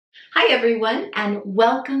Hi everyone, and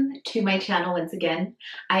welcome to my channel once again.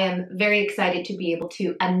 I am very excited to be able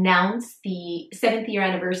to announce the 7th year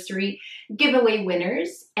anniversary giveaway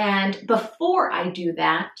winners. And before I do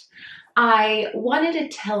that, I wanted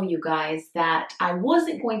to tell you guys that I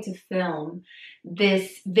wasn't going to film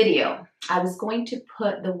this video. I was going to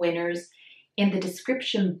put the winners in the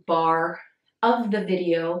description bar of the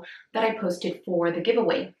video that I posted for the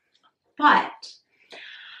giveaway. But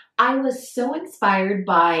I was so inspired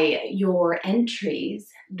by your entries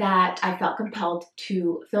that I felt compelled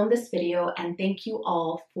to film this video, and thank you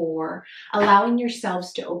all for allowing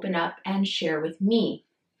yourselves to open up and share with me.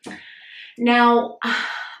 Now,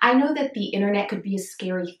 I know that the internet could be a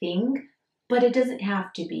scary thing, but it doesn't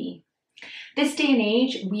have to be. This day and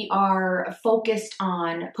age, we are focused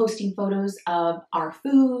on posting photos of our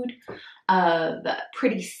food, of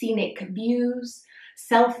pretty scenic views,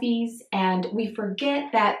 selfies, and we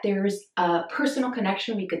forget that there's a personal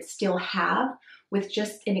connection we could still have with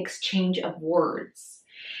just an exchange of words.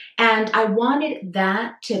 And I wanted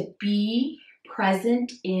that to be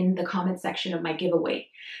present in the comment section of my giveaway.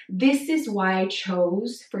 This is why I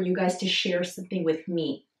chose for you guys to share something with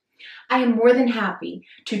me. I am more than happy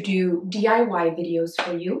to do DIY videos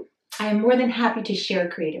for you. I am more than happy to share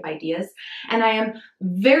creative ideas, and I am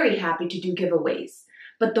very happy to do giveaways.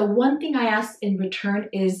 But the one thing I ask in return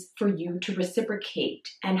is for you to reciprocate.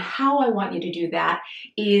 And how I want you to do that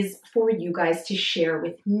is for you guys to share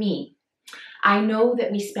with me. I know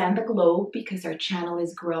that we span the globe because our channel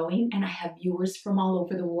is growing and I have viewers from all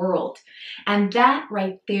over the world. And that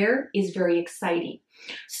right there is very exciting.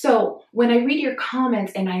 So when I read your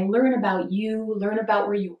comments and I learn about you, learn about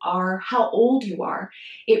where you are, how old you are,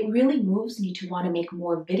 it really moves me to want to make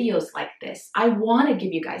more videos like this. I want to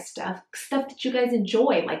give you guys stuff that you guys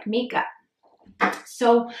enjoy, like makeup.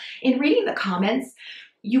 So in reading the comments,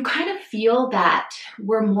 you kind of feel that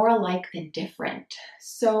we're more alike than different.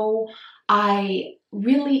 So I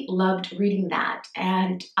really loved reading that.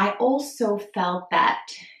 And I also felt that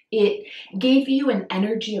it gave you an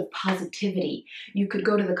energy of positivity. You could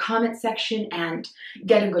go to the comment section and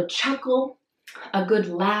get a good chuckle, a good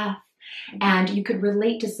laugh, and you could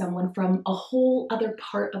relate to someone from a whole other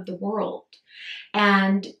part of the world.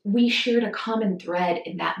 And we shared a common thread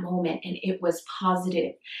in that moment, and it was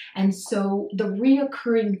positive. And so the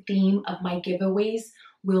reoccurring theme of my giveaways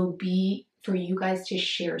will be for you guys to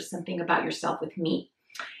share something about yourself with me.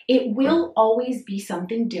 It will always be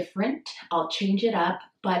something different. I'll change it up,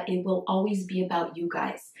 but it will always be about you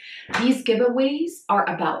guys. These giveaways are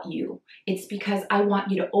about you. It's because I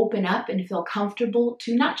want you to open up and feel comfortable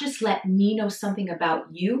to not just let me know something about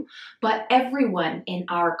you, but everyone in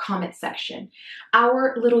our comment section.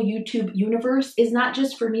 Our little YouTube universe is not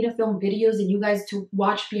just for me to film videos and you guys to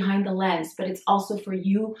watch behind the lens, but it's also for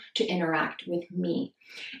you to interact with me.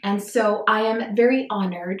 And so I am very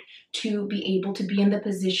honored to be able to be in the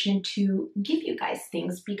position to give you guys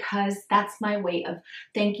things, because that's my way of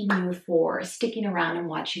thanking you for sticking around and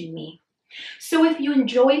watching me. So if you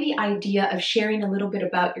enjoy the idea of sharing a little bit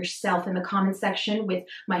about yourself in the comment section with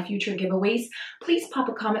my future giveaways, please pop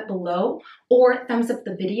a comment below or thumbs up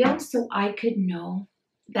the video so I could know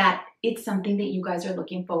that it's something that you guys are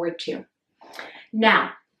looking forward to.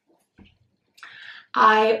 Now,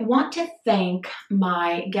 I want to thank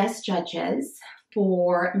my guest judges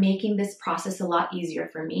for making this process a lot easier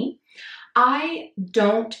for me. I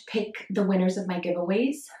don't pick the winners of my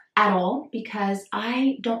giveaways at all because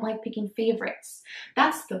I don't like picking favorites.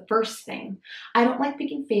 That's the first thing. I don't like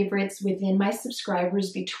picking favorites within my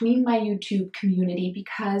subscribers, between my YouTube community,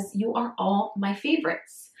 because you are all my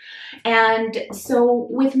favorites. And so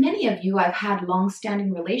with many of you, I've had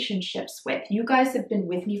long-standing relationships with. You guys have been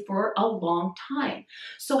with me for a long time.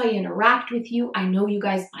 So I interact with you. I know you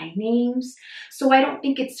guys by names. So I don't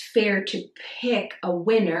think it's fair to pick a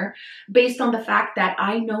winner based on the fact that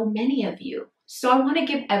I know many of you. So I want to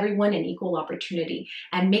give everyone an equal opportunity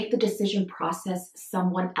and make the decision process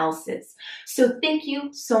someone else's. So thank you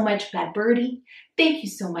so much, Bad Birdy. Thank you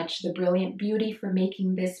so much, The Brilliant Beauty, for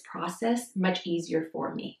making this process much easier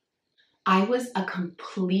for me. I was a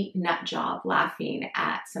complete nut job laughing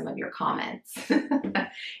at some of your comments.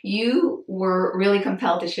 You were really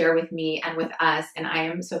compelled to share with me and with us, and I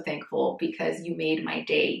am so thankful because you made my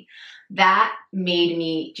day. That made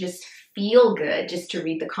me just feel good just to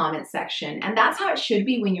read the comment section. And that's how it should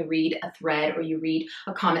be when you read a thread or you read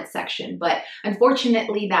a comment section. But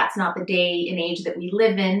unfortunately, that's not the day and age that we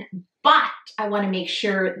live in. But I want to make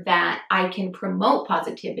sure that I can promote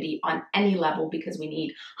positivity on any level because we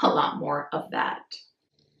need a lot more of that.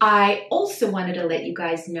 I also wanted to let you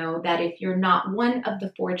guys know that if you're not one of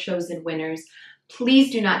the 4 chosen winners,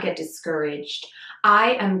 please do not get discouraged.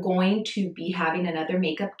 I am going to be having another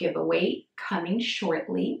makeup giveaway coming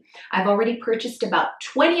shortly. I've already purchased about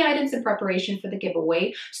 20 items in preparation for the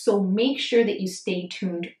giveaway, so make sure that you stay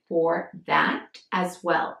tuned for that as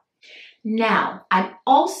well. Now, I'm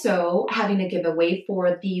also having a giveaway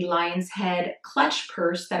for the Lion's Head clutch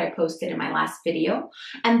purse that I posted in my last video,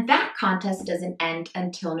 and that contest doesn't end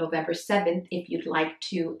until November 7th if you'd like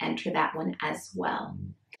to enter that one as well.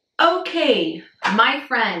 Okay, my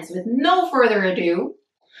friends, with no further ado,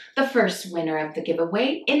 the first winner of the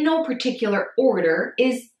giveaway, in no particular order,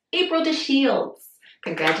 is April Deshields.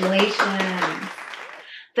 Congratulations.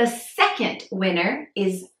 The second winner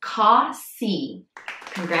is Ka C.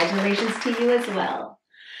 Congratulations to you as well.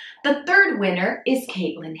 The third winner is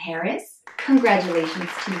Caitlyn Harris. Congratulations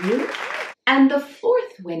to you. And the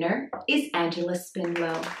fourth winner is Angela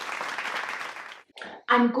Spindlow.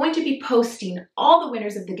 I'm going to be posting all the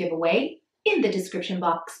winners of the giveaway in the description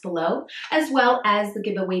box below, as well as the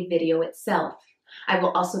giveaway video itself. I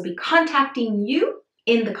will also be contacting you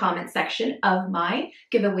in the comment section of my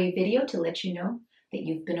giveaway video to let you know that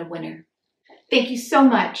you've been a winner. Thank you so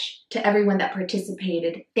much to everyone that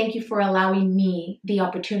participated. Thank you for allowing me the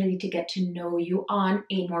opportunity to get to know you on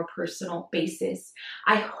a more personal basis.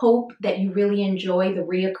 I hope that you really enjoy the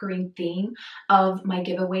reoccurring theme of my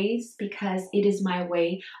giveaways, because it is my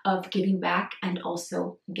way of giving back and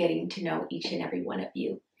also getting to know each and every one of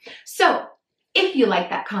you. So if you like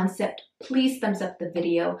that concept, please thumbs up the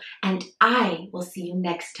video, and I will see you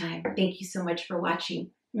next time. Thank you so much for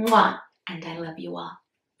watching. Mwah! And I love you all.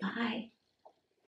 Bye.